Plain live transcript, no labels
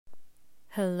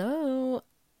Hello.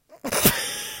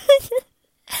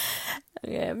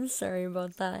 Okay, I'm sorry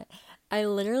about that. I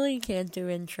literally can't do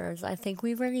intros. I think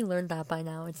we've already learned that by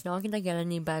now. It's not gonna get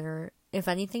any better. If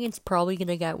anything, it's probably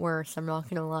gonna get worse. I'm not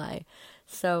gonna lie.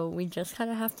 So we just kind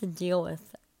of have to deal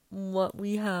with what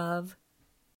we have.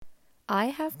 I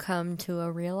have come to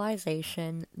a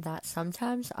realization that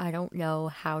sometimes I don't know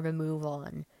how to move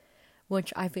on,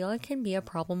 which I feel like can be a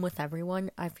problem with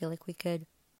everyone. I feel like we could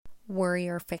worry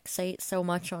or fixate so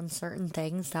much on certain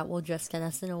things that will just get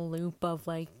us in a loop of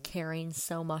like caring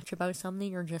so much about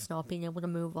something or just not being able to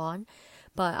move on.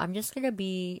 But I'm just gonna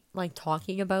be like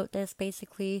talking about this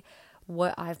basically,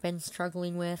 what I've been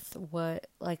struggling with, what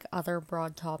like other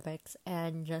broad topics,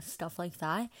 and just stuff like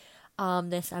that.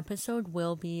 This episode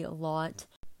will be a lot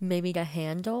maybe to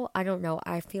handle. I don't know.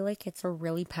 I feel like it's a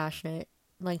really passionate,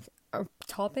 like a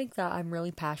topic that I'm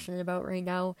really passionate about right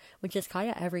now, which is kind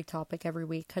of every topic every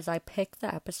week because I pick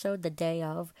the episode the day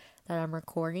of that I'm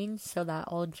recording so that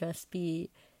I'll just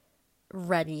be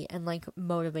ready and like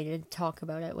motivated to talk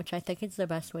about it, which I think is the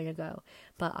best way to go.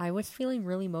 But I was feeling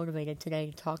really motivated today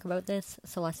to talk about this,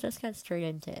 so let's just get straight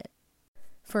into it.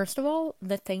 First of all,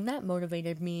 the thing that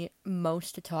motivated me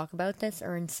most to talk about this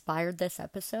or inspired this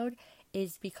episode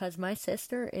is because my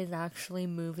sister is actually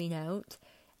moving out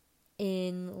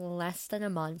in less than a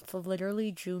month,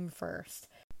 literally June 1st.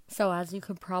 So, as you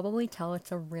could probably tell,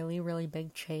 it's a really, really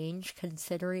big change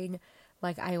considering,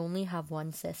 like, I only have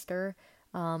one sister.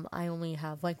 I only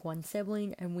have, like, one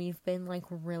sibling, and we've been, like,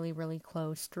 really, really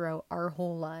close throughout our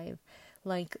whole life.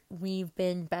 Like, we've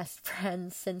been best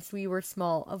friends since we were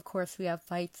small. Of course, we have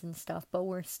fights and stuff, but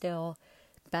we're still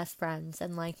best friends.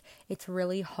 And, like, it's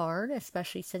really hard,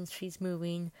 especially since she's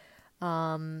moving,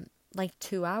 like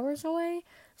 2 hours away.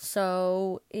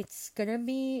 So it's gonna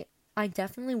be, I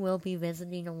definitely will be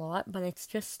visiting a lot, but it's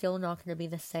just still not gonna be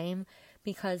the same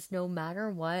because no matter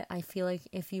what, I feel like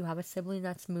if you have a sibling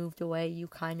that's moved away, you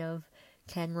kind of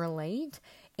can relate.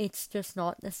 It's just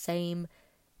not the same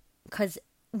because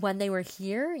when they were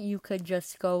here, you could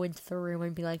just go into the room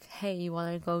and be like, hey, you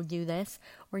want to go do this?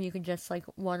 Or you could just, like,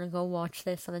 want to go watch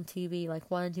this on the TV, like,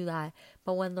 want to do that.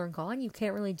 But when they're gone, you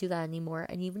can't really do that anymore.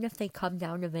 And even if they come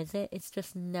down to visit, it's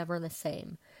just never the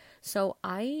same. So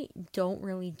I don't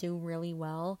really do really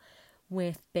well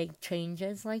with big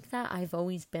changes like that. I've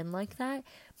always been like that.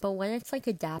 But when it's, like,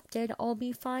 adapted, I'll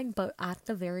be fine. But at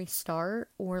the very start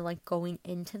or, like, going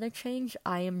into the change,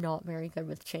 I am not very good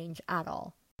with change at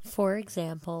all. For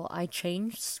example, I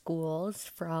changed schools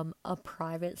from a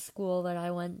private school that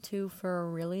I went to for a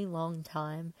really long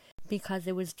time because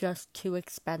it was just too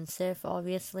expensive,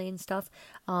 obviously, and stuff.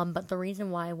 But the reason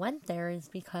why I went there is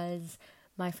because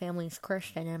my family's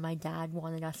Christian and my dad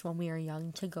wanted us when we were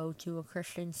young to go to a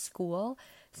Christian school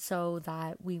so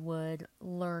that we would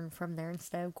learn from there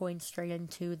instead of going straight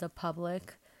into the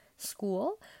public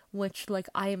school, which like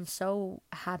I am so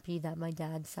happy that my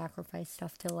dad sacrificed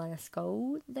stuff to let us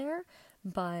go there,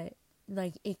 but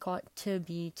like it got to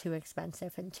be too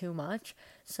expensive and too much.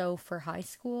 So for high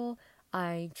school,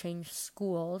 I changed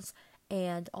schools,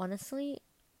 and honestly,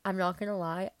 I'm not gonna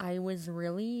lie, I was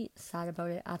really sad about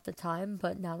it at the time,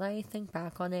 but now that I think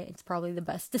back on it, it's probably the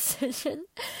best decision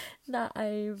that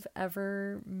I've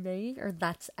ever made or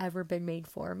that's ever been made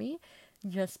for me,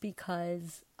 just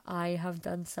because I have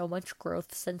done so much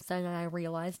growth since then and I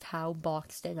realized how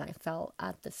boxed in I felt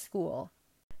at the school.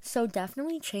 So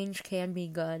definitely change can be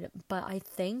good, but I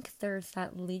think there's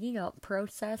that leading up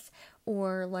process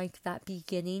or like that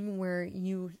beginning where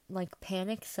you like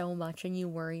panic so much and you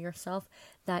worry yourself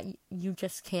that you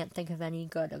just can't think of any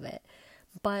good of it.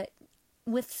 But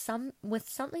with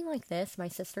something like this, my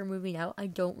sister moving out, I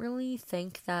don't really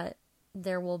think that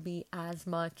there will be as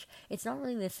much. It's not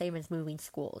really the same as moving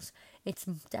schools. It's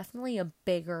definitely a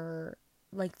bigger,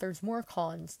 like there's more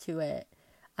cons to it,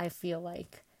 I feel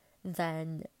like,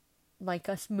 than like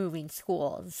us moving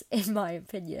schools in my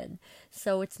opinion.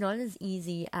 So it's not as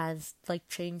easy as like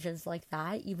changes like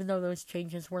that, even though those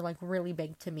changes were like really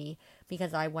big to me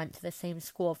because I went to the same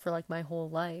school for like my whole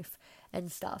life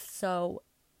and stuff. So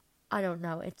I don't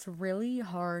know, it's really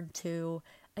hard to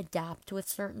adapt with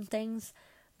certain things,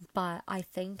 but I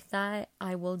think that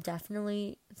I will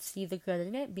definitely see the good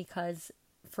in it because,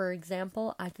 for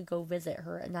example, I could go visit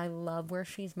her and I love where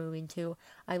she's moving to.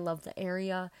 I love the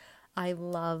area. I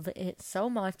love it so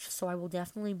much, so I will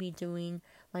definitely be doing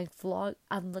like vlog.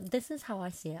 This is how I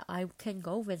see it. I can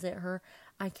go visit her.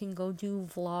 I can go do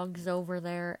vlogs over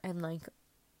there and like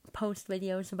post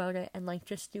videos about it and like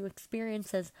just do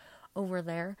experiences over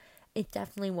there. It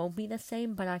definitely won't be the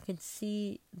same, but I could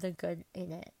see the good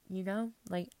in it, you know?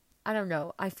 Like, I don't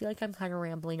know. I feel like I'm kind of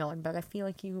rambling on, but I feel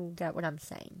like you get what I'm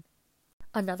saying.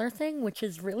 Another thing, which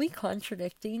is really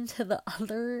contradicting to the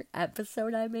other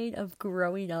episode I made of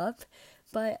growing up,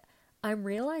 but I'm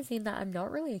realizing that I'm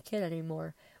not really a kid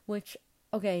anymore, which,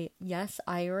 okay, yes,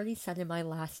 I already said in my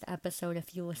last episode,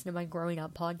 if you listen to my growing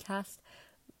up podcast,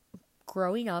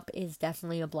 growing up is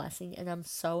definitely a blessing, and I'm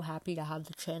so happy to have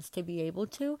the chance to be able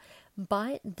to,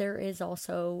 but there is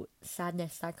also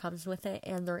sadness that comes with it,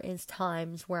 and there is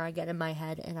times where I get in my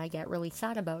head and I get really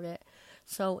sad about it.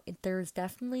 So there's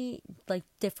definitely like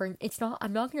different,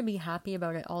 I'm not going to be happy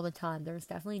about it all the time. There's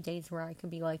definitely days where I can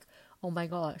be like, oh my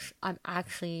gosh, I'm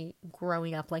actually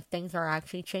growing up, like things are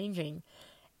actually changing.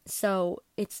 So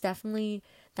it's definitely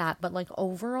that, but like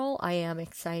overall I am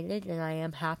excited and I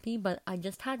am happy, but I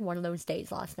just had one of those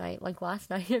days last night. Like last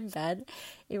night in bed,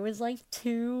 it was like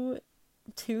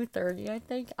 2:30, I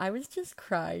think. I was just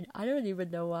crying. I don't even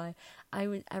know why.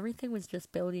 Everything was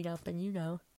just building up,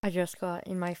 and I just got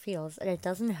in my feels, and it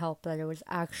doesn't help that it was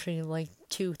actually like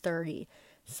 2:30.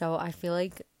 So I feel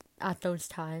like at those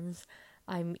times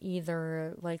I'm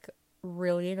either like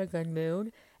really in a good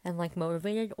mood and like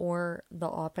motivated, or the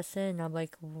opposite, and I'm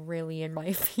like really in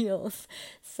my feels.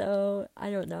 So I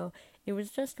don't know. It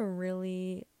was just a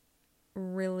really,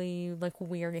 really like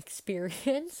weird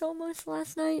experience almost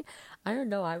last night. I don't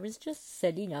know. I was just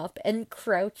sitting up and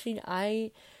crouching.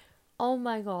 Oh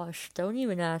my gosh, don't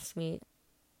even ask me.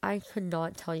 I could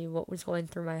not tell you what was going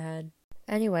through my head.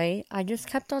 Anyway, I just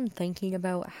kept on thinking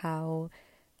about how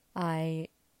I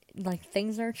like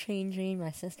things are changing,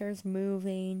 my sister's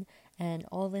moving, and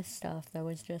all this stuff that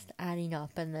was just adding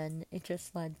up, and then it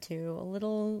just led to a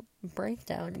little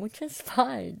breakdown, which is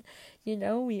fine.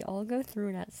 We all go through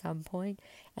it at some point,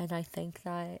 and I think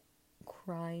that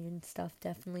crying and stuff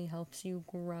definitely helps you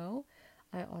grow.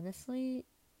 I honestly,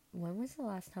 when was the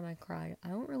last time I cried? I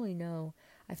don't really know.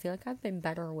 I feel like I've been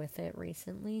better with it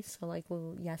recently, so like,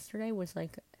 well, yesterday was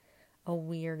like a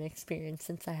weird experience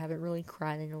since I haven't really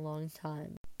cried in a long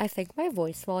time. I think my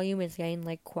voice volume is getting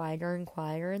like quieter and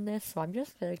quieter in this, so I'm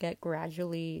just gonna get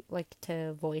gradually like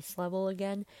to voice level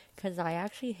again, because I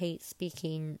actually hate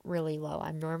speaking really low.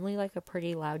 I'm normally like a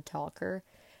pretty loud talker,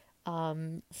 so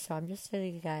I'm just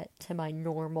gonna get to my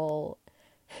normal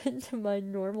to my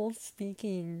normal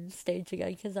speaking stage again,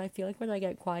 because I feel like when I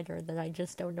get quieter, then I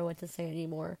just don't know what to say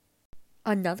anymore.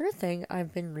 Another thing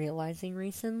I've been realizing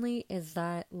recently is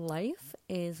that life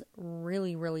is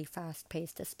really, really fast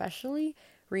paced, especially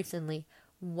recently.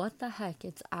 What the heck?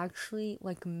 It's actually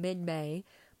like mid May.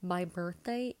 My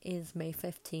birthday is May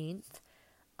 15th.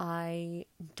 I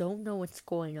don't know what's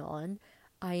going on.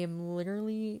 I am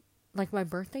literally, like, my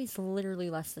birthday's literally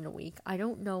less than a week. I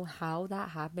don't know how that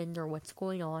happened or what's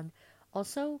going on.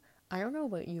 Also, I don't know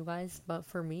about you guys, but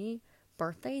for me,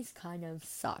 birthdays kind of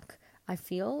suck. I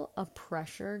feel a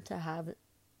pressure to have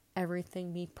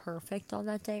everything be perfect on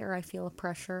that day, or I feel a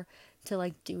pressure to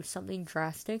like do something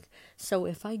drastic. So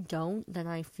if I don't, then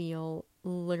I feel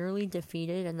literally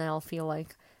defeated, and then I'll feel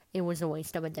like it was a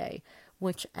waste of a day.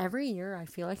 Which every year I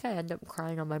feel like I end up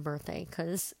crying on my birthday,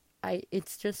 because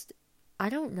it's just, I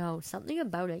don't know, something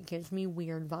about it gives me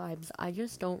weird vibes. I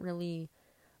just don't really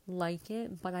like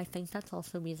it, but I think that's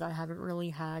also because I haven't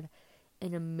really had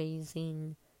an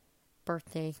amazing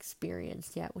birthday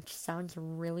experience yet, which sounds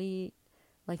really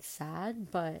like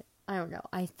sad, but I don't know.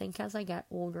 I think as I get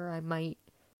older, I might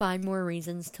find more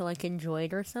reasons to like enjoy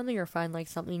it or something, or find like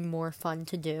something more fun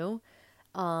to do.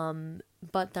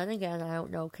 But then again, I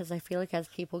don't know, because I feel like as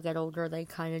people get older, they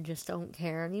kind of just don't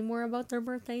care anymore about their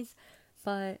birthdays.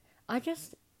 But I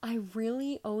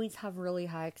really always have really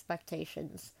high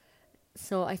expectations.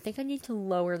 So I think I need to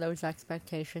lower those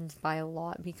expectations by a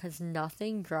lot, because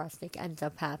nothing drastic ends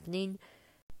up happening.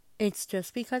 It's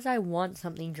just because I want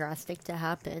something drastic to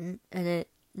happen, and it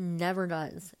never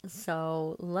does.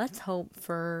 So let's hope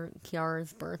for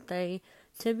Kiara's birthday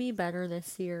to be better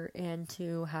this year and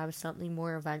to have something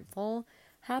more eventful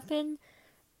happen.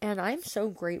 And I'm so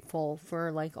grateful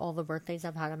for like all the birthdays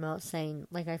I've had. I'm not saying,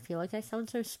 like, I feel like I sound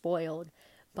so spoiled,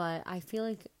 but I feel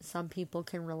like some people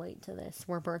can relate to this,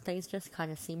 where birthdays just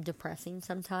kind of seem depressing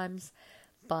sometimes.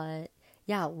 But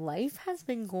yeah, life has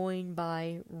been going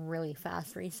by really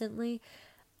fast recently.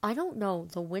 I don't know,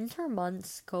 the winter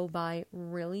months go by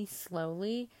really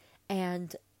slowly,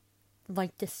 and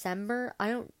like December,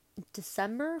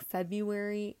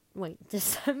 January,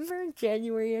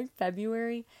 and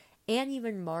February, and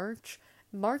even March.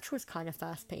 March was kind of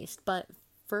fast paced, but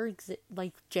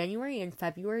like January and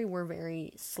February were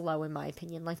very slow in my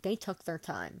opinion. Like they took their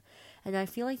time. And I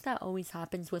feel like that always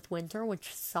happens with winter,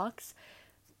 which sucks.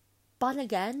 But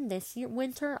again, this year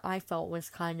winter I felt was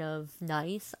kind of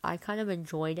nice. I kind of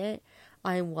enjoyed it.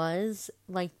 I was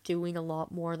like doing a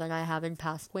lot more than I have in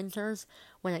past winters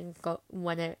when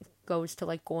it goes to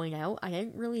like going out. I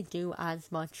didn't really do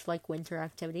as much like winter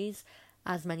activities,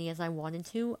 as many as I wanted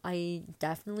to. I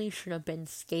definitely should have been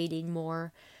skating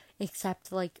more,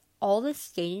 except like all the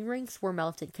skating rinks were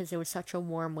melted because it was such a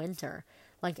warm winter,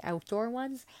 like outdoor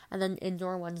ones, and then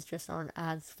indoor ones just aren't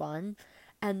as fun.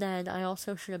 And then I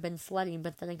also should have been sledding,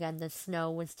 but then again, the snow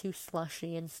was too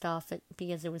slushy and stuff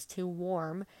because it was too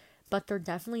warm. But there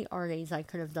definitely are days I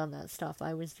could have done that stuff.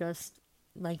 I was just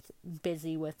like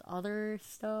busy with other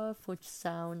stuff, which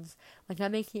sounds like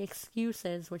I'm making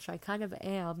excuses, which I kind of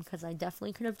am because I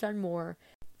definitely could have done more.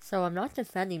 So I'm not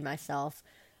defending myself,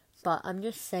 but I'm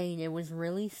just saying it was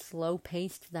really slow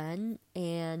paced then,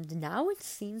 and now it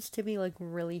seems to be like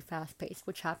really fast paced,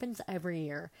 which happens every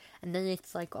year. And then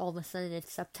it's like all of a sudden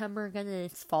it's September again and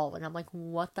it's fall, and I'm like,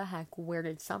 what the heck? Where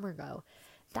did summer go?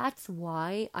 That's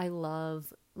why I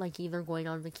love like either going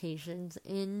on vacations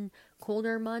in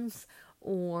colder months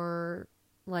or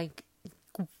like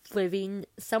living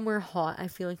somewhere hot. I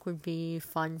feel like would be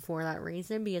fun for that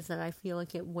reason, because then I feel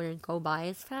like it wouldn't go by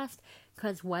as fast,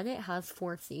 because when it has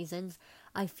 4 seasons,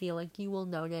 I feel like you will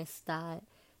notice that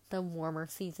the warmer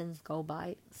seasons go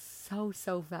by so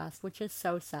fast, which is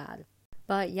so sad.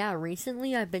 But yeah,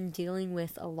 recently I've been dealing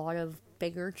with a lot of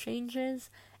bigger changes,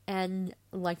 and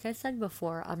like I said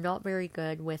before, I'm not very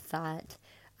good with that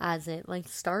as it like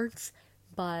starts,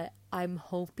 but I'm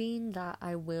hoping that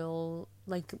I will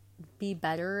like be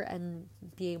better and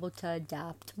be able to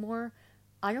adapt more.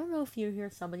 I don't know if you hear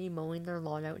somebody mowing their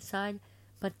lawn outside,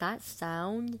 but that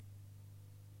sound,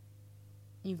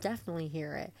 you definitely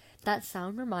hear it. That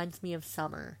sound reminds me of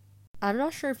summer. I'm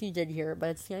not sure if you did hear it, but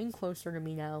it's getting closer to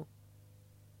me now.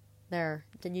 There,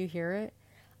 did you hear it?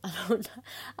 I don't,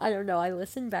 I don't know. I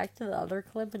listened back to the other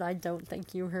clip and I don't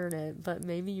think you heard it, but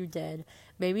maybe you did.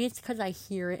 Maybe it's because I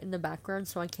hear it in the background,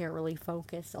 so I can't really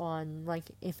focus on like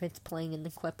if it's playing in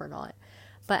the clip or not.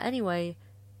 But anyway,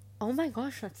 oh my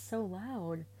gosh, that's so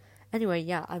loud. Anyway,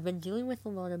 yeah, I've been dealing with a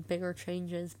lot of bigger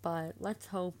changes, but let's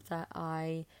hope that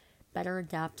I better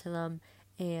adapt to them.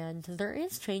 And there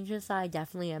is changes that I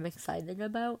definitely am excited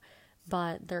about,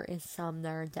 but there is some that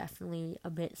are definitely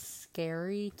a bit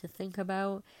scary to think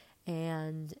about,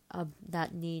 and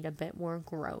that need a bit more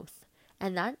growth.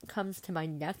 And that comes to my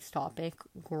next topic,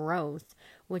 growth,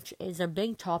 which is a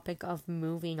big topic of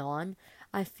moving on.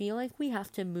 I feel like we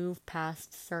have to move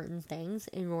past certain things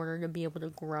in order to be able to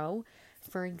grow.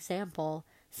 For example,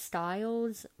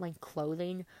 styles like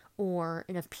clothing or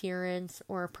an appearance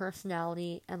or a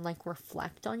personality, and like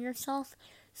reflect on yourself.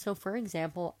 So, for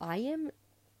example, I am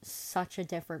such a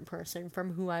different person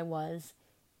from who I was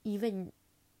even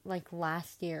like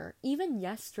last year. Even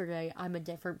yesterday, I'm a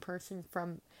different person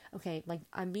from, okay, like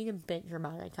I'm being a bit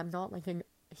dramatic. I'm not like a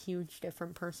huge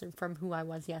different person from who I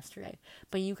was yesterday.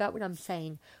 But you got what I'm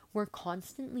saying. We're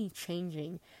constantly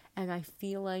changing, and I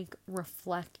feel like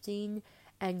reflecting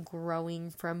and growing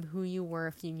from who you were,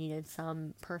 if you needed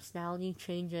some personality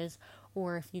changes,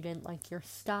 or if you didn't like your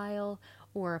style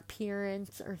or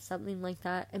appearance or something like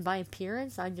that. And by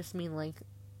appearance, I just mean like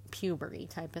puberty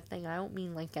type of thing. I don't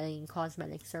mean like getting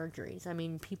cosmetic surgeries. I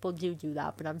mean, people do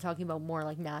that, but I'm talking about more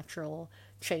like natural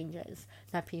changes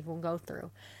that people go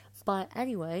through. But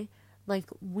anyway, like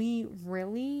we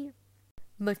really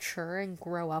mature and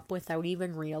grow up without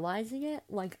even realizing it.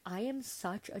 Like I am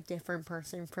such a different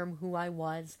person from who I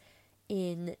was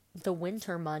in the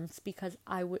winter months, because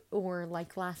or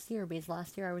like last year, because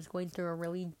last year I was going through a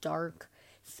really dark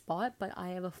spot, but I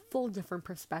have a full different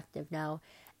perspective now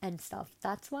and stuff.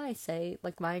 That's why I say,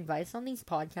 like, my advice on these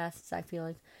podcasts, I feel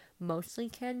like mostly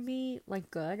can be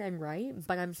like good and right,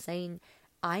 but I'm saying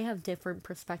I have different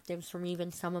perspectives from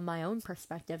even some of my own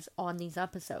perspectives on these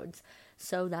episodes.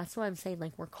 So that's why I'm saying,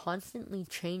 like, we're constantly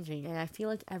changing, and I feel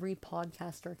like every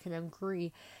podcaster can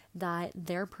agree that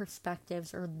their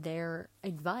perspectives or their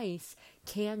advice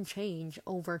can change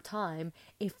over time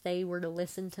if they were to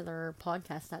listen to their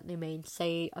podcast that they made,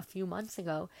 say, a few months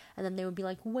ago, and then they would be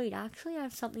like, wait, actually I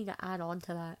have something to add on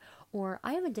to that, or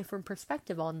I have a different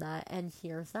perspective on that, and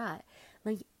here's that.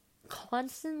 Like,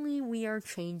 constantly we are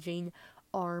changing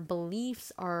our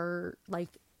beliefs, our, like,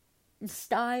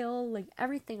 style, like,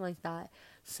 everything like that.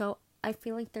 So I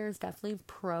feel like there's definitely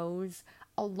pros,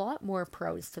 a lot more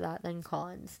pros to that than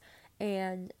cons.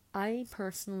 And I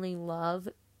personally love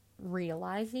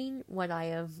realizing when I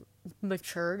have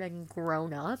matured and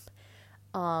grown up,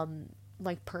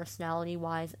 like personality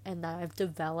wise, and that I've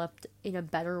developed in a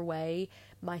better way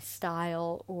my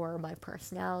style or my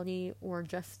personality or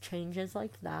just changes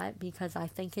like that, because I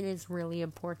think it is really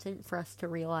important for us to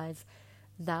realize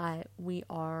that we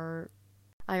are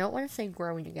I don't want to say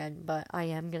growing again, but I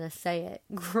am going to say it,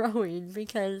 growing,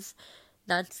 because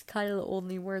that's kind of the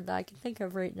only word that I can think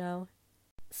of right now.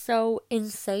 So, in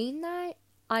saying that,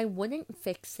 I wouldn't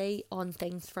fixate on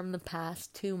things from the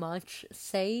past too much.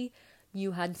 Say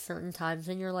you had certain times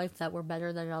in your life that were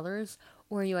better than others,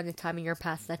 or you had a time in your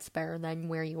past that's better than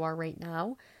where you are right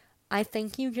now. I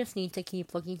think you just need to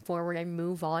keep looking forward and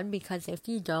move on, because if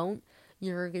you don't,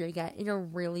 you're going to get in a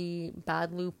really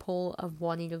bad loophole of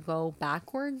wanting to go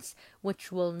backwards,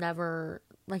 which will never,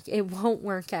 like, it won't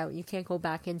work out. You can't go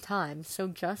back in time. So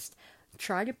just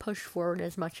try to push forward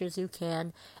as much as you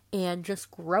can and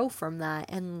just grow from that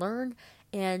and learn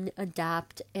and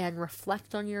adapt and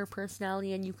reflect on your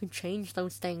personality, and you can change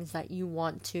those things that you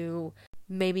want to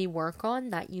maybe work on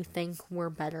that you think were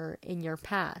better in your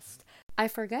past. I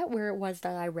forget where it was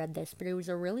that I read this, but it was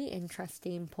a really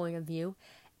interesting point of view,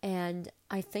 and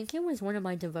I think it was one of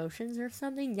my devotions or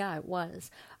something. Yeah, it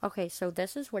was. Okay, so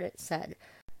this is what it said.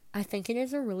 I think it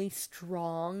is a really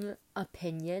strong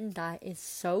opinion that is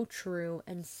so true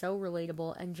and so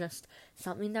relatable, and just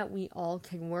something that we all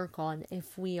can work on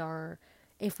if we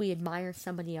admire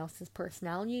somebody else's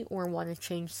personality or want to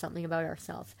change something about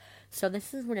ourselves. So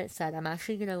this is what it said. I'm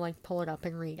actually going to pull it up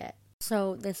and read it.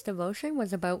 So this devotion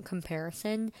was about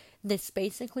comparison. This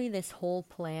whole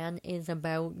plan is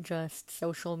about just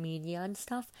social media and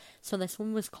stuff. So this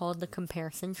one was called the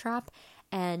comparison trap,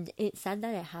 and it said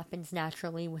that it happens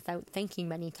naturally without thinking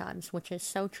many times, which is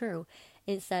so true.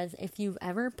 It says, if you've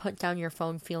ever put down your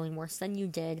phone feeling worse than you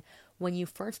did when you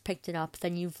first picked it up,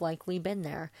 then you've likely been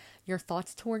there. Your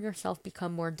thoughts toward yourself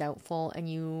become more doubtful, and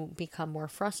you become more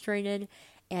frustrated,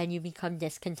 and you become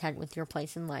discontent with your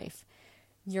place in life.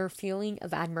 Your feeling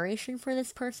of admiration for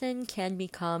this person can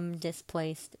become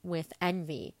displaced with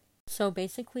envy. So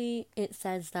basically, it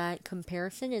says that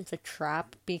comparison is a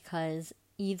trap, because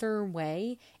either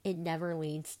way, it never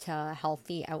leads to a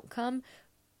healthy outcome.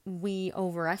 We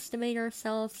overestimate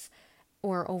ourselves,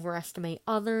 or overestimate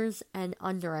others, and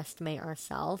underestimate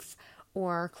ourselves,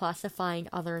 or classifying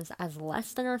others as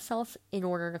less than ourselves in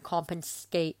order to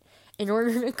compensate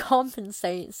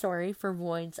for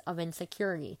voids of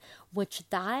insecurity, which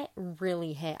that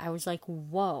really hit. I was like,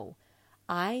 whoa.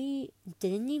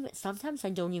 Sometimes I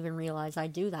don't even realize I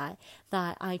do that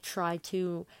I try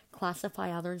to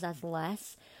classify others as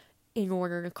less in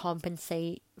order to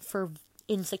compensate for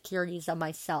insecurities of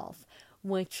myself,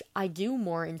 which I do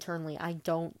more internally. I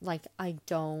don't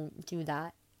do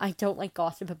that. I don't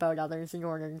gossip about others in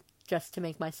order just to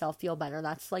make myself feel better.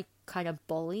 That's kind of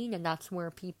bullying, and that's where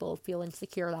people feel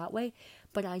insecure that way.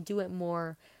 But I do it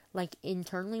more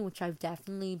internally, which I've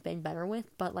definitely been better with.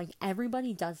 But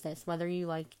everybody does this, whether you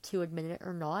like to admit it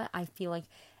or not. I feel like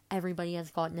everybody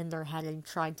has gotten in their head and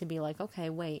tried to be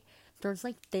okay, wait, there's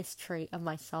this trait of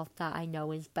myself that I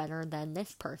know is better than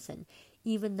this person,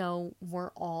 even though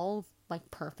we're all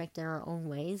perfect in our own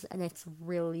ways, and it's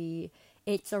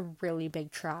a really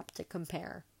big trap to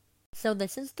compare. So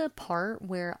this is the part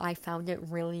where I found it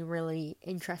really, really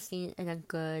interesting and a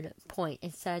good point.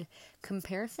 It said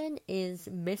comparison is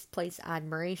misplaced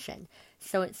admiration.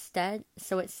 So it said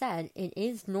it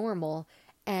is normal,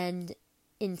 and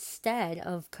instead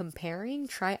of comparing,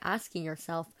 try asking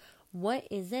yourself, what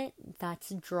is it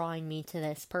that's drawing me to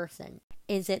this person?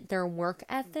 Is it their work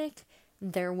ethic,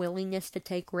 their willingness to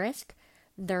take risk,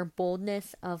 their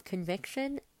boldness of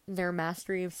conviction, their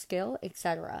mastery of skill,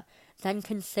 etc.? Then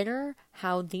consider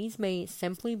how these may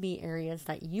simply be areas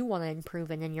that you want to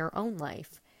improve in your own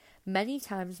life. Many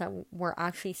times that we're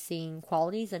actually seeing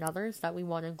qualities in others that we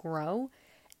want to grow,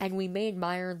 and we may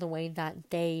admire the way that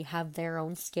they have their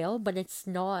own skill, but it's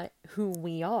not who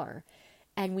we are.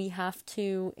 And we have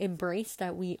to embrace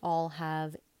that we all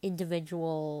have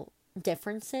individual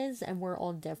differences, and we're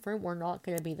all different. We're not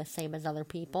going to be the same as other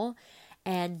people,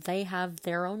 and they have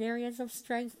their own areas of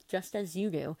strength just as you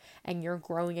do, and you're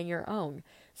growing in your own.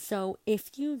 So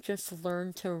if you just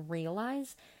learn to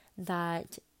realize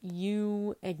that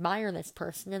you admire this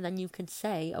person, and then you could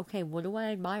say, okay, what do I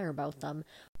admire about them?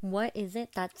 What is it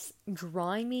that's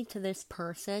drawing me to this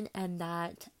person, and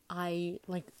that I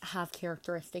have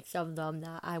characteristics of them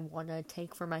that I want to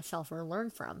take for myself or learn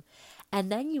from?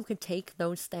 And then you could take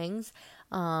those things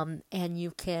and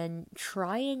you can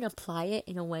try and apply it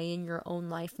in a way in your own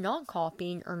life, not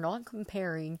copying or not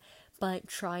comparing, but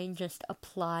try and just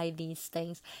apply these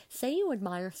things. Say you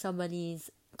admire somebody's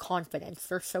confidence,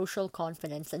 their social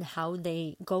confidence, and how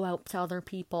they go out to other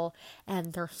people,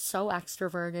 and they're so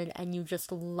extroverted, and you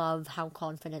just love how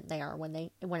confident they are when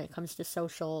it comes to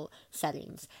social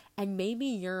settings. And maybe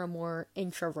you're a more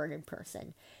introverted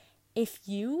person, if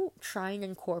you try and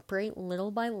incorporate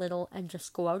little by little and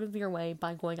just go out of your way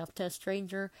by going up to a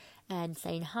stranger and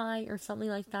saying hi or something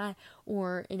like that,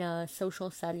 or in a social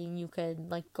setting you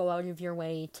could like go out of your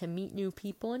way to meet new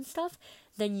people and stuff,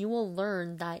 then you will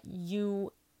learn that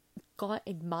you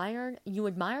admired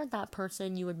that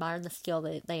person, you admired the skill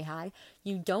that they had.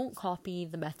 You don't copy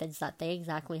the methods that they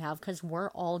exactly have, because we're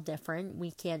all different.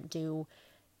 We can't do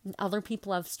Other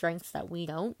people have strengths that we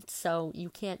don't, so you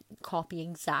can't copy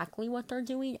exactly what they're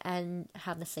doing and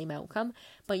have the same outcome,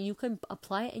 but you can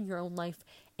apply it in your own life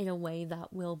in a way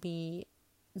that will be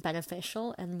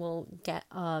beneficial and will get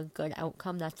a good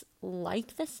outcome that's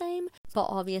like the same, but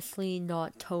obviously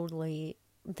not totally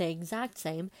the exact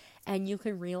same. And you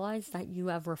can realize that you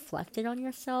have reflected on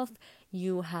yourself,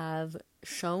 you have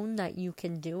shown that you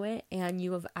can do it, and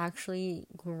you have actually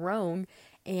grown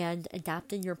and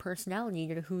adapted your personality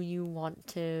to who you want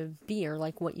to be, or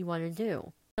like what you want to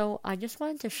do. So I just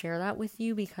wanted to share that with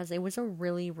you because it was a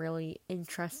really, really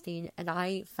interesting, and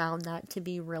I found that to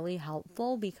be really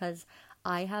helpful because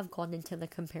I have gone into the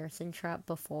comparison trap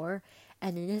before,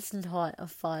 and it is not a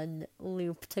fun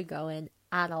loop to go in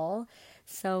at all.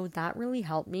 So that really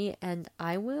helped me, and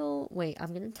I'm going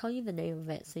to tell you the name of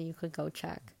it so you could go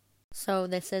check. So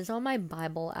this is on my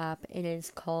Bible app. It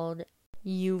is called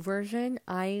YouVersion.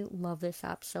 I love this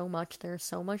app so much. There's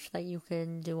so much that you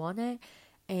can do on it,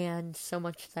 and so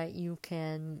much that you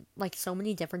can, like, so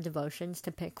many different devotions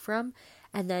to pick from.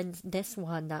 And then this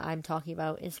one that I'm talking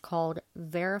about is called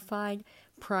Verified: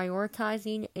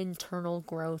 Prioritizing Internal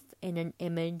Growth in an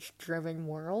Image-Driven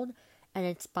World, and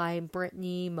it's by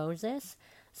Brittany Moses.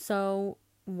 So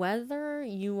whether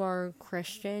you are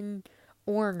Christian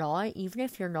or not, even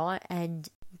if you're not, and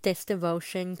this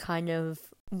devotion kind of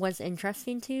was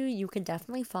interesting to you, you can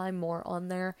definitely find more on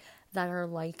there that are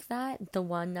like that. The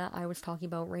one that I was talking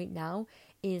about right now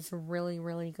is really,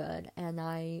 really good, and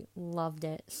I loved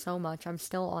it so much. I'm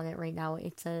still on it right now.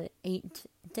 It's a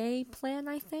 8-day plan,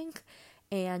 I think,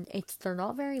 and they're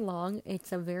not very long.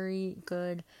 It's a very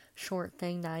good short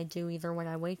thing that I do either when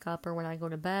I wake up or when I go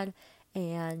to bed,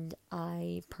 and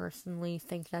I personally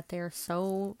think that they're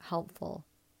so helpful.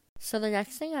 So the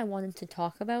next thing I wanted to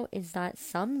talk about is that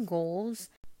some goals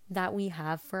that we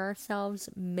have for ourselves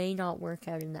may not work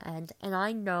out in the end. And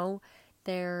I know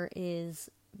there is,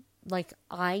 like,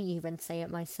 I even say it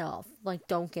myself, like,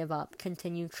 don't give up,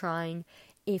 continue trying.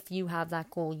 If you have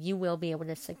that goal, you will be able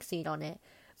to succeed on it.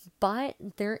 But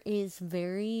there is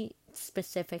very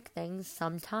specific things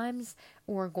sometimes,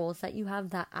 or goals that you have,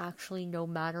 that actually, no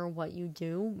matter what you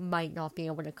do, might not be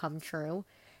able to come true.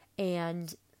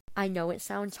 And I know it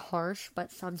sounds harsh,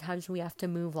 but sometimes we have to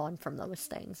move on from those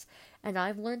things. And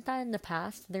I've learned that in the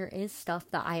past, there is stuff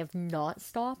that I have not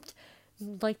stopped,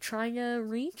 like, trying to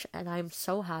reach, and I'm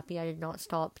so happy I did not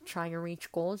stop trying to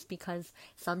reach goals, because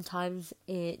sometimes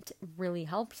it really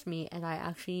helps me and I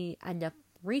actually end up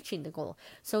reaching the goal.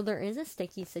 So there is a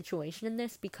sticky situation in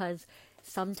this, because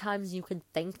sometimes you can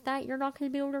think that you're not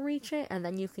going to be able to reach it, and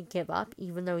then you can give up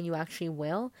even though you actually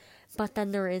will. But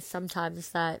then there is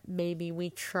sometimes that maybe we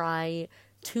try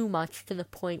too much to the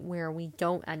point where we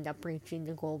don't end up reaching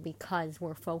the goal because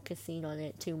we're focusing on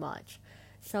it too much.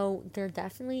 So there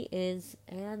definitely is,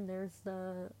 and there's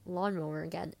the lawnmower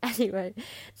again. Anyway,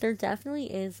 there definitely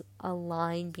is a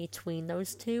line between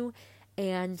those two.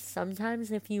 And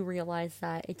sometimes if you realize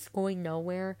that it's going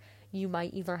nowhere, you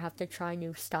might either have to try a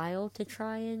new style to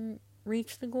try and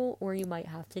reach the goal, or you might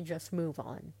have to just move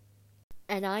on.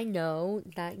 And I know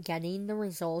that getting the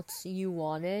results you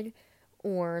wanted,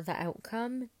 or the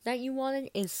outcome that you wanted,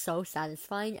 is so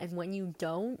satisfying, and when you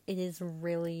don't, it is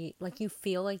really, like, you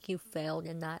feel like you failed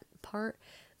in that part.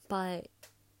 But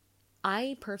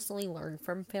I personally learn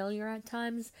from failure at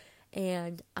times,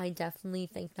 and I definitely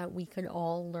think that we could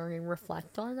all learn and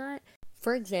reflect on that.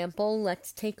 For example,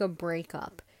 let's take a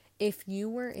breakup. If you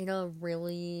were in a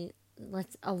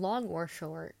long or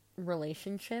short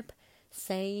relationship,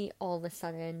 say all of a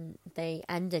sudden they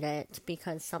ended it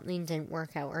because something didn't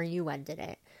work out, or you ended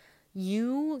it,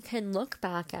 you can look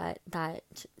back at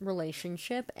that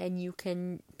relationship and you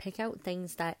can pick out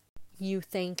things that you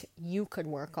think you could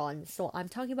work on. So I'm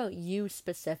talking about you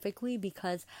specifically,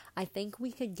 because I think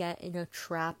we could get in a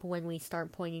trap when we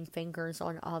start pointing fingers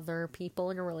on other people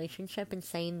in a relationship and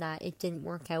saying that it didn't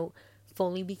work out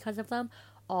fully because of them.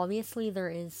 Obviously, there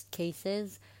is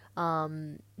cases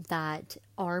that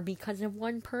are because of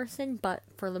one person, but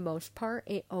for the most part,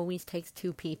 it always takes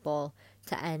two people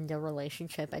to end a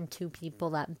relationship, and two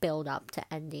people that build up to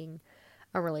ending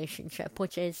a relationship,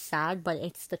 which is sad, but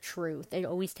it's the truth. It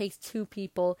always takes two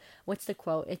people. What's the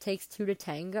quote? It takes two to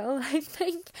tango, I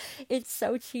think. It's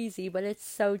so cheesy, but it's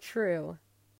so true.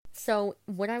 So,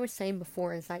 what I was saying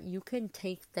before is that you can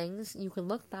take things, you can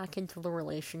look back into the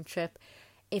relationship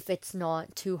if it's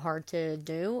not too hard to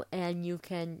do, and you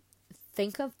can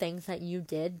think of things that you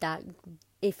did that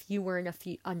if you were in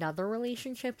another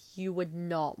relationship, you would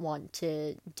not want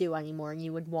to do anymore and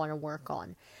you would want to work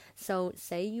on. So,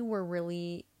 say you were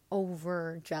really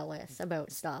over jealous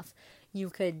about stuff, you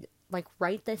could like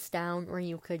write this down, or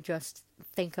you could just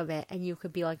think of it and you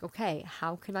could be like, okay,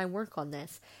 how can I work on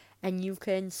this? And you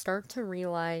can start to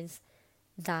realize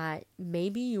that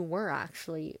maybe you were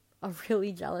actually a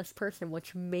really jealous person,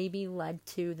 which maybe led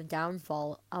to the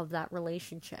downfall of that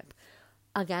relationship.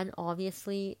 Again,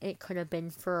 obviously, it could have been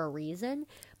for a reason,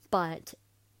 but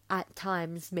at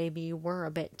times, maybe you were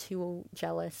a bit too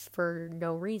jealous for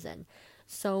no reason.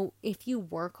 So, if you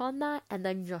work on that and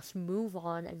then just move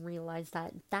on and realize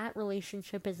that that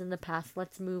relationship is in the past,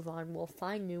 let's move on, we'll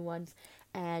find new ones,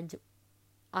 and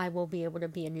I will be able to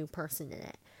be a new person in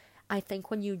it. I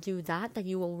think when you do that, then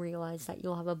you will realize that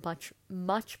you'll have a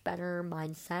much better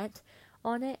mindset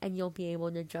on it and you'll be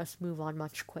able to just move on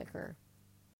much quicker.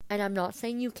 And I'm not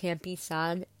saying you can't be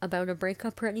sad about a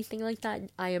breakup or anything like that.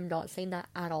 I am not saying that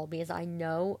at all because I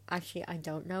know, actually, I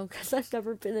don't know because I've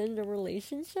never been in a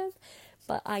relationship,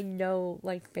 but I know,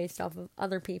 like, based off of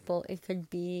other people, it could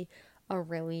be a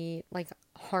really, like,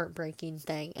 heartbreaking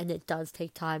thing and it does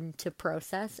take time to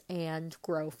process and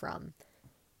grow from.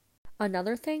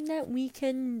 Another thing that we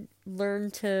can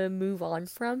learn to move on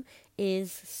from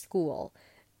is school.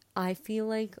 I feel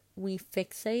like we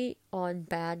fixate on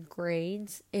bad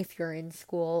grades if you're in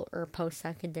school or post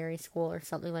secondary school or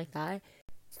something like that.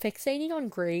 Fixating on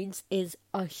grades is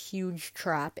a huge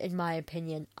trap, in my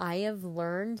opinion. I have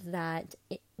learned that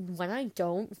when I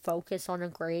don't focus on a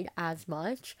grade as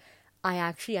much, I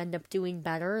actually end up doing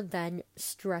better than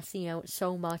stressing out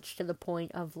so much to the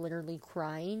point of literally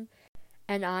crying.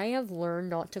 And I have learned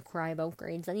not to cry about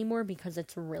grades anymore because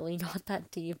it's really not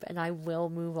that deep and I will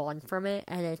move on from it.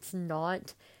 And it's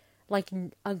not like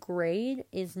a grade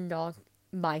is not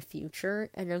my future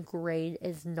and a grade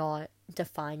does not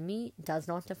define me,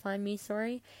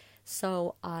 sorry.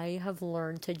 So I have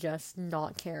learned to just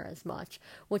not care as much,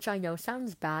 which I know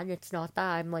sounds bad. It's not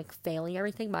that I'm like failing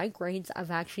everything. My grades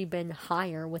have actually been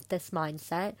higher with this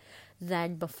mindset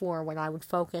than before when I would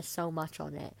focus so much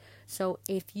on it. So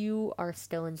if you are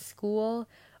still in school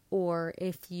or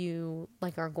if you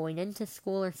like are going into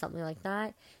school or something like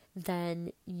that,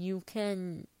 then you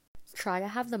can try to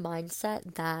have the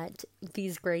mindset that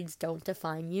these grades don't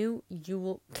define you.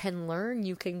 Can learn,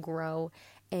 you can grow,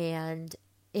 and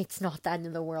it's not the end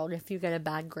of the world if you get a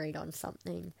bad grade on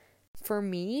something. For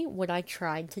me, what I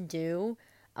tried to do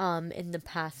in the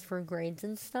past for grades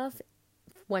and stuff,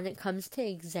 when it comes to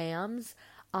exams,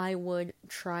 I would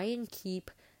try and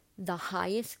keep the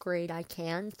highest grade I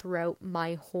can throughout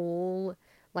my whole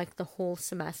the whole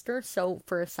semester. So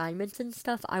for assignments and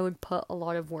stuff, I would put a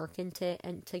lot of work into it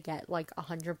and to get like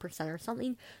 100% or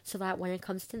something so that when it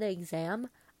comes to the exam,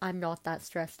 I'm not that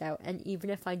stressed out. And even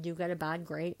if I do get a bad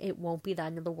grade, it won't be the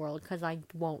end of the world because I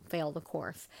won't fail the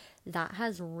course. That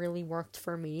has really worked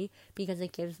for me because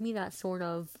it gives me that sort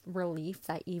of relief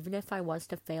that even if I was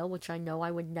to fail, which I know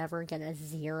I would never get a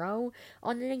 0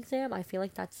 on an exam, I feel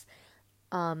like that's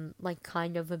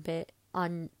kind of a bit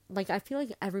I feel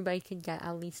like everybody can get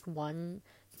at least one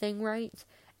thing right,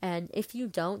 and if you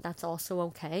don't, that's also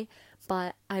okay,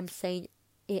 but I'm saying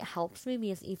it helps me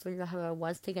because even if I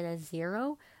was to get a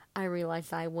 0, I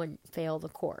realized I wouldn't fail the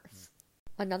course.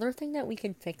 Another thing that we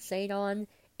can fixate on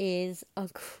is a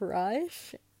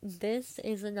crush. This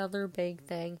is another big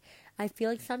thing. I feel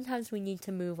like sometimes we need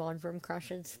to move on from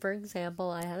crushes. For example,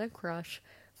 I had a crush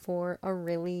for a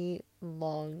really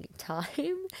long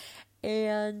time,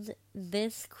 and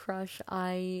this crush,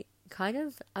 I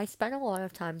spent a lot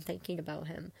of time thinking about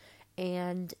him,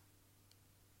 and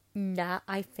now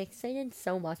I fixated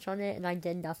so much on it and I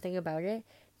did nothing about it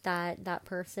that that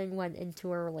person went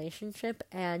into a relationship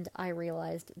and I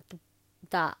realized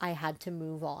that I had to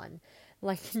move on.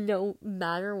 Like, no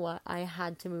matter what, I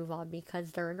had to move on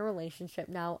because they're in a relationship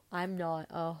now. I'm not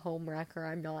a homewrecker,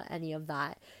 I'm not any of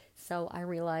that. So I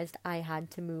realized I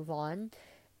had to move on,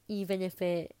 even if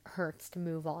it hurts to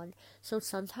move on. So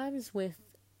sometimes with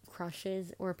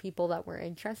crushes or people that we're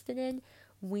interested in,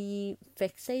 we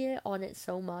fixate on it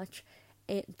so much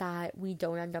that we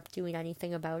don't end up doing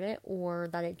anything about it, or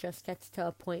that it just gets to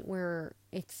a point where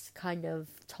it's kind of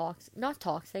not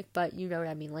toxic, but you know what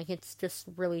I mean, like it's just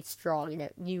really strong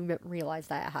and you realize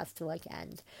that it has to like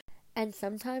end. And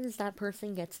sometimes that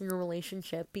person gets in a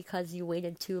relationship because you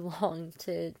waited too long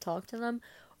to talk to them,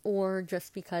 or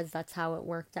just because that's how it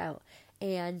worked out.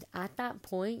 And at that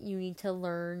point, you need to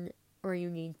learn or you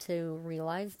need to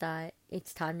realize that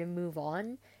it's time to move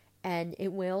on, and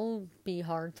it will be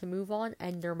hard to move on,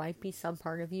 and there might be some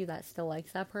part of you that still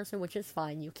likes that person, which is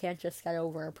fine. You can't just get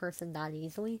over a person that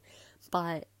easily,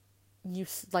 but you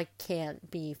like can't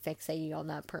be fixated on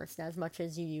that person as much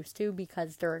as you used to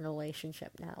because they're in a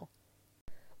relationship now.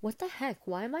 What the heck?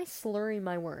 Why am I slurring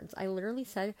my words? I literally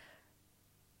said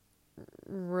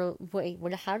wait,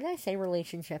 how did I say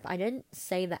relationship? I didn't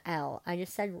say the L. I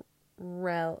just said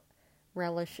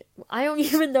relish. I don't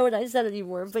even know what I said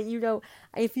anymore, but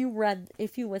if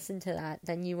you listen to that,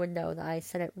 then you would know that I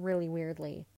said it really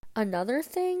weirdly. Another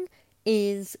thing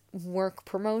is work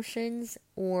promotions,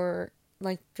 or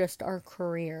like just our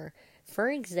career. For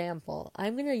example,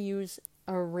 I'm gonna use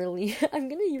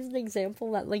an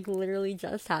example that like literally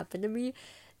just happened to me.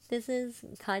 This is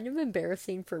kind of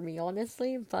embarrassing for me,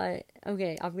 honestly, but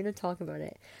okay, I'm going to talk about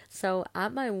it. So,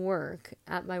 at my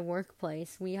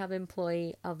workplace, we have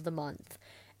Employee of the Month,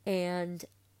 and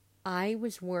I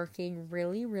was working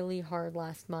really, really hard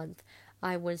last month.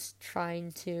 I was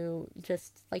trying to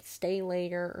just like stay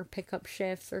later or pick up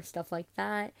shifts or stuff like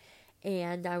that,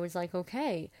 and I was like,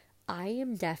 okay, I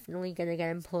am definitely gonna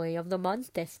get Employee of the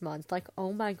Month this month. Like,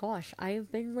 oh my gosh, I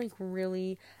think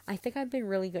I've been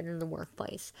really good in the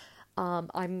workplace.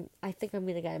 I think I'm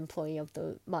gonna get Employee of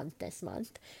the Month this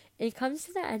month. It comes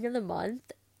to the end of the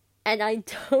month, and I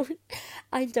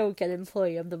don't get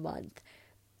Employee of the Month.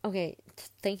 Okay,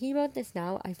 thinking about this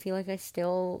now, I feel like I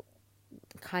still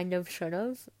kind of should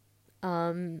have.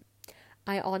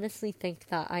 I honestly think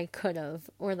that I could have,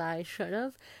 or that I should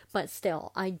have, but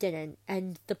still, I didn't.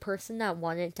 And the person that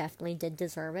won it definitely did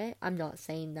deserve it. I'm not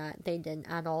saying that they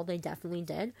didn't at all, they definitely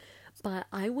did. But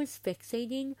I was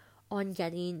fixating on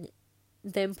getting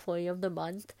the Employee of the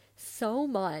Month so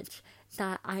much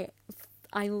that I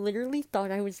literally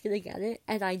thought I was gonna get it,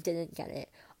 and I didn't get it.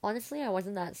 Honestly, I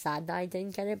wasn't that sad that I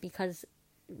didn't get it, because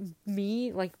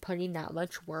me like putting that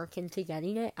much work into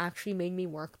getting it actually made me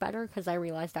work better, because I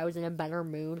realized I was in a better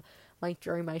mood like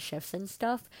during my shifts and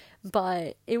stuff.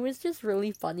 But it was just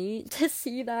really funny to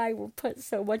see that I put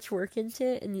so much work into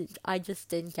it and I just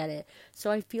didn't get it.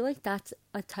 So I feel like that's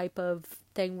a type of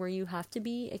thing where you have to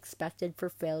be expected for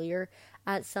failure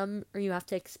or you have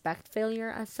to expect failure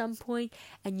at some point,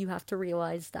 and you have to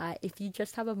realize that if you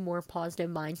just have a more positive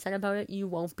mindset about it, you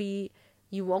won't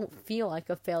feel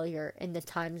like a failure in the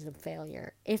times of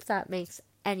failure, if that makes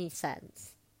any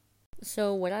sense.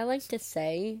 So what I like to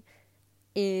say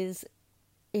is,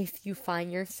 if you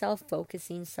find yourself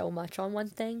focusing so much on one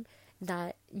thing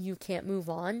that you can't move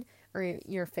on, or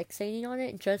you're fixating on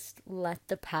it, just let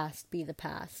the past be the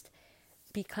past.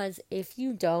 Because if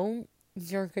you don't,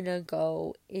 you're gonna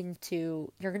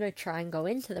try and go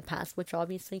into the past, which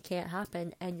obviously can't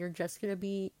happen, and you're just gonna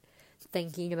be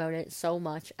thinking about it so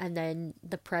much, and then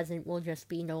the present will just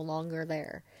be no longer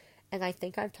there. And I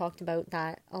think I've talked about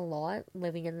that a lot,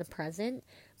 living in the present,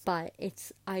 but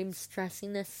I'm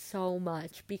stressing this so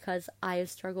much because I have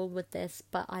struggled with this,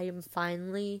 but I am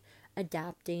finally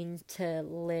adapting to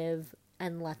live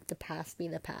and let the past be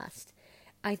the past.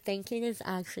 I think it has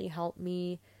actually helped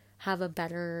me have a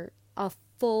better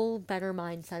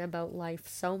mindset about life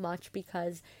so much,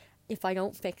 because if I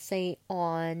don't fixate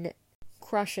on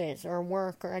crushes or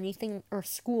work or anything, or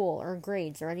school or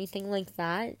grades or anything like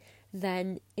that,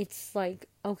 then it's like,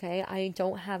 okay, I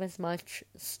don't have as much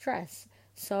stress,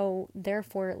 so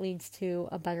therefore it leads to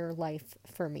a better life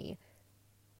for me.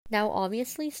 Now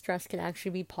obviously stress can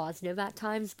actually be positive at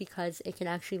times, because it can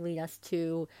actually lead us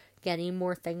to getting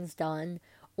more things done,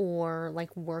 or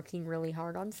like working really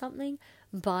hard on something.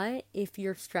 But if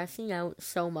you're stressing out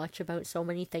so much about so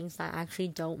many things that actually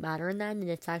don't matter in that, and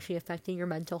it's actually affecting your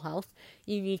mental health,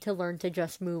 you need to learn to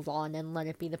just move on and let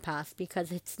it be the past,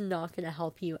 because it's not going to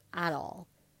help you at all.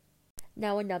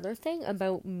 Now, another thing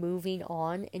about moving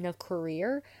on in a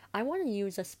career, I want to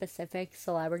use a specific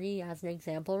celebrity as an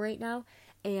example right now,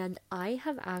 and I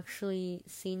have actually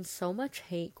seen so much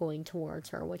hate going towards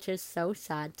her, which is so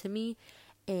sad to me.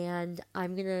 And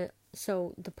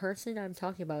so the person I'm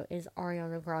talking about is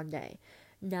Ariana Grande.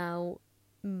 Now,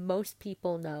 most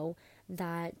people know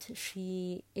that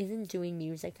she isn't doing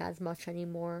music as much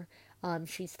anymore.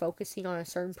 She's focusing on a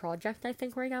certain project, I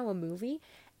think right now, a movie,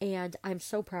 and I'm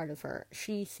so proud of her.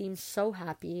 She seems so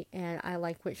happy, and I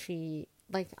like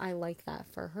I like that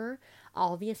for her.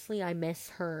 Obviously, I miss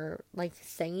her, like,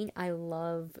 singing. I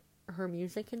love her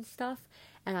music and stuff,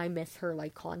 and I miss her,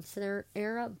 like, concert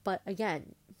era, but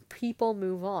again, people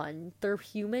move on. They're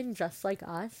human just like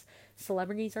us.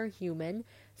 Celebrities are human,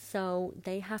 so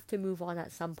they have to move on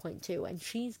at some point too, and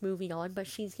she's moving on, but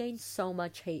she's getting so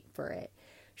much hate for it.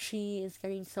 She is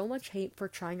getting so much hate for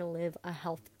trying to live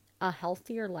a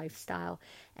healthier lifestyle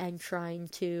and trying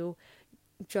to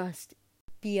just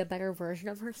be a better version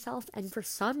of herself. And for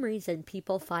some reason,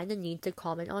 people find the need to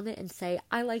comment on it and say,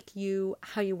 I like you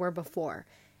how you were before.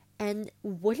 And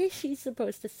what is she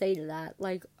supposed to say to that?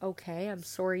 Like, okay, I'm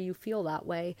sorry you feel that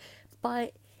way.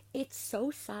 But it's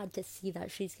so sad to see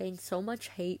that she's getting so much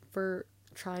hate for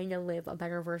trying to live a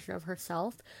better version of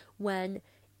herself when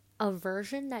a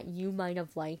version that you might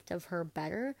have liked of her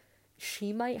better,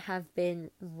 she might have been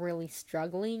really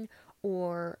struggling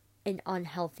or an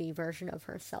unhealthy version of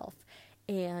herself.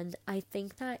 And I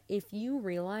think that if you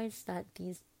realize that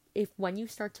when you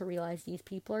start to realize these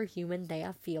people are human, they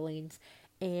have feelings,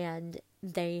 and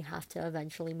they have to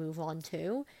eventually move on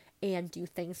too, and do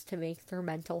things to make their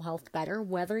mental health better,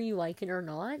 whether you like it or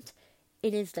not,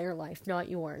 it is their life, not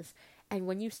yours. And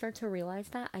when you start to realize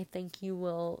that, I think you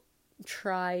will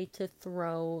try to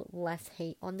throw less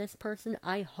hate on this person.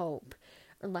 I hope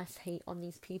less hate on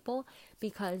these people,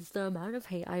 because the amount of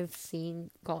hate I've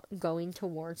seen going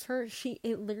towards her,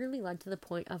 it literally led to the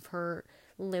point of her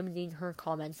limiting her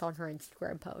comments on her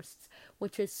Instagram posts,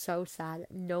 which is so sad.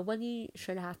 Nobody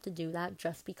should have to do that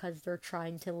just because they're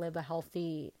trying to live a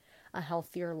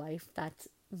healthier life that's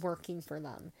working for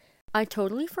them. I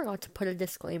totally forgot to put a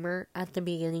disclaimer at the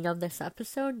beginning of this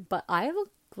episode, but I have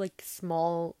a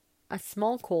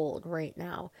small cold right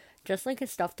now, just like a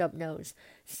stuffed up nose.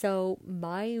 So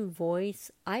my voice,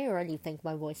 I already think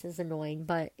my voice is annoying,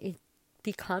 but it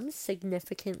becomes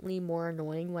significantly more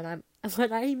annoying when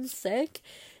I'm sick.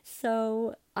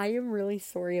 So I am really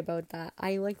sorry about that.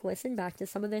 I listen back to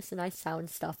some of this and I sound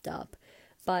stuffed up,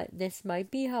 but this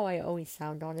might be how I always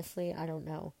sound, honestly. I don't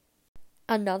know.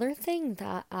 Another thing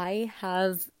that I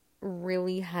have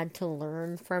really had to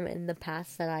learn from in the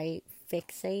past that I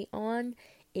fixate on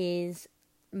is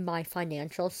my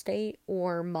financial state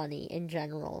or money in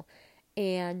general.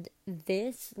 And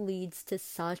this leads to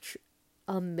such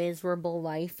a miserable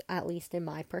life, at least in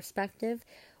my perspective,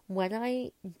 when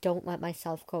I don't let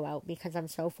myself go out because I'm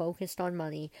so focused on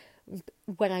money,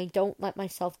 when I don't let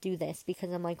myself do this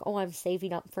because I'm like, oh, I'm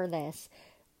saving up for this.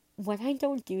 When I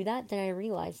don't do that, then I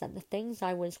realize that the things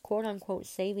I was quote unquote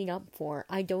saving up for,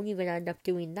 I don't even end up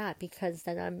doing that because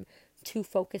then I'm too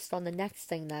focused on the next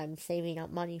thing that I'm saving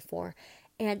up money for.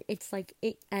 And it's like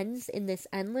it ends in this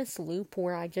endless loop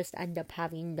where I just end up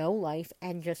having no life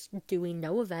and just doing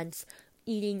no events,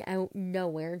 eating out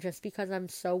nowhere just because I'm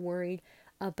so worried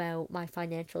about my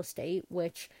financial state,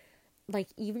 which,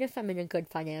 even if I'm in a good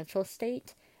financial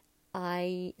state,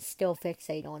 I still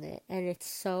fixate on it, and it's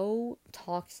so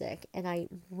toxic, and I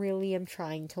really am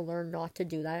trying to learn not to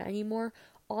do that anymore.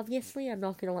 Obviously, I'm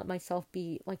not going to let myself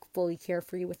be, fully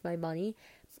carefree with my money,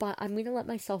 but I'm going to let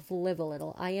myself live a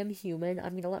little. I am human.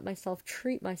 I'm going to let myself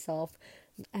treat myself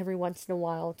every once in a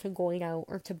while to going out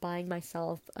or to buying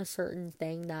myself a certain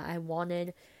thing that I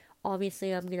wanted.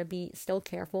 Obviously, I'm going to be still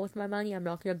careful with my money. I'm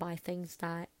not going to buy things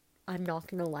that I'm not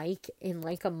going to like in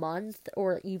a month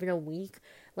or even a week.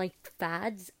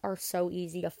 Fads are so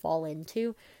easy to fall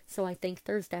into. So I think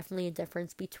there's definitely a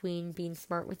difference between being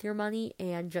smart with your money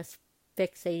and just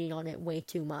fixating on it way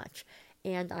too much.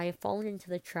 And I have fallen into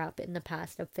the trap in the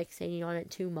past of fixating on it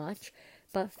too much.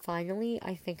 But finally,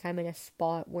 I think I'm in a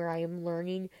spot where I am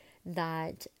learning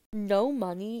that no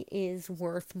money is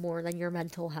worth more than your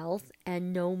mental health,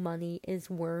 and no money is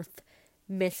worth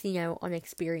missing out on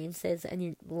experiences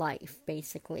in life,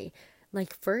 basically.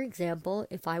 For example,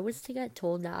 if I was to get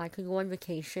told that I could go on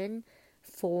vacation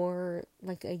for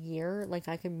a year,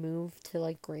 I could move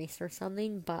to Greece or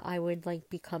something, but I would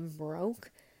become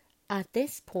broke. At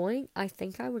this point, I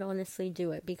think I would honestly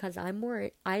do it because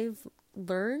I've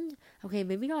learned, okay,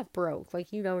 maybe not broke,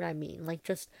 you know what I mean,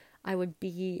 just I would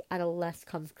be at a less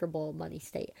comfortable money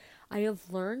state. I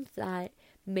have learned that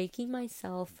making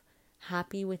myself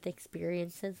happy with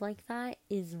experiences like that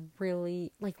is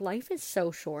really, life is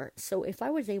so short. So if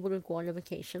I was able to go on a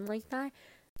vacation like that,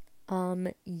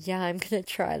 yeah, I'm gonna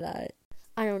try that.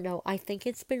 I don't know. I think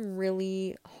it's been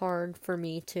really hard for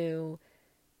me to,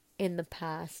 in the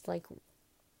past,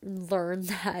 learn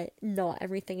that not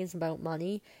everything is about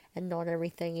money and not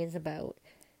everything is about,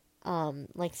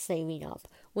 saving up,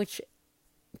 which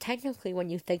technically, when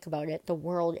you think about it, the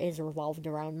world is revolved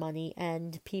around money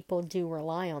and people do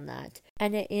rely on that.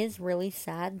 And it is really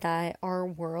sad that our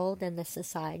world and the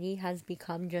society has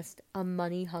become just a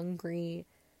money-hungry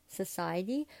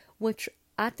society, which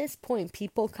at this point,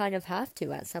 people kind of have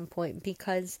to at some point,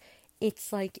 because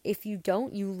it's if you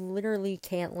don't, you literally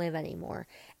can't live anymore.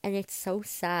 And it's so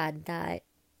sad that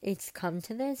it's come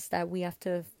to this, that we have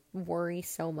to worry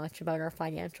so much about our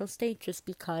financial state just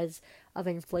because of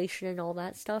inflation and all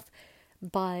that stuff.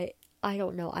 But I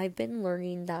don't know. I've been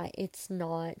learning that it's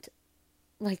not,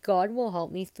 like, God will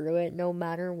help me through it no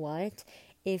matter what.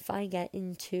 If I get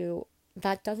into,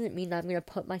 that doesn't mean that I'm going to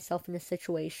put myself in a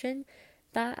situation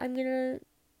that I'm going to,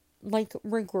 like,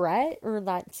 regret, or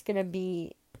that's going to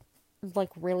be,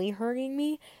 like, really hurting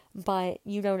me. But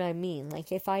you know what I mean.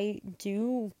 Like, if I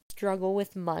do struggle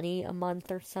with money a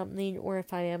month or something, or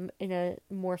if I am in a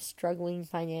more struggling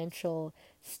financial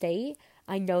state,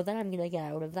 I know that I'm going to get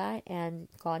out of that, and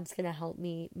God's going to help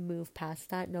me move past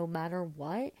that no matter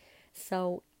what.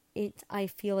 So I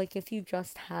feel like if you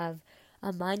just have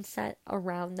a mindset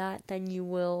around that, then you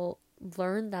will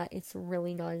learn that it's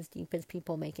really not as deep as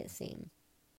people make it seem.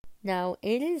 Now,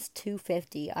 it is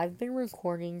 2:50. I've been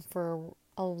recording for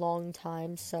a long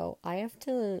time, so I have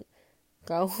to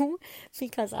go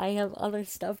because I have other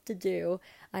stuff to do.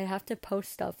 I have to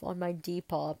post stuff on my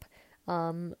Depop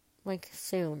like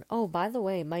soon. Oh, by the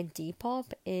way, my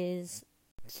Depop is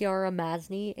Kiara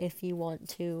Masney if you want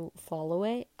to follow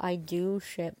it. I do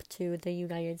ship to the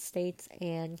United States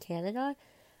and Canada.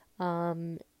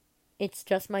 Um it's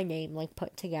just my name, like,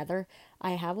 put together.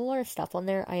 I have a lot of stuff on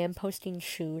there. I am posting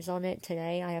shoes on it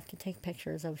today. I have to take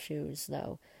pictures of shoes,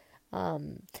 though.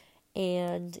 Um,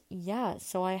 and yeah,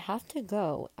 so I have to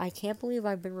go. I can't believe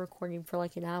I've been recording for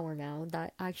like an hour now.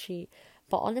 That actually,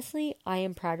 but honestly, I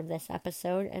am proud of this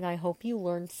episode, and I hope you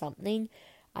learned something.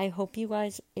 I hope you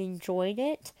guys enjoyed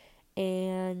it.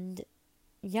 And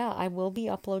yeah, I will be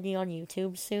uploading on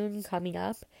YouTube soon, coming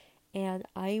up. And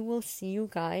I will see you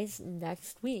guys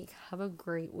next week. Have a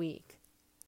great week.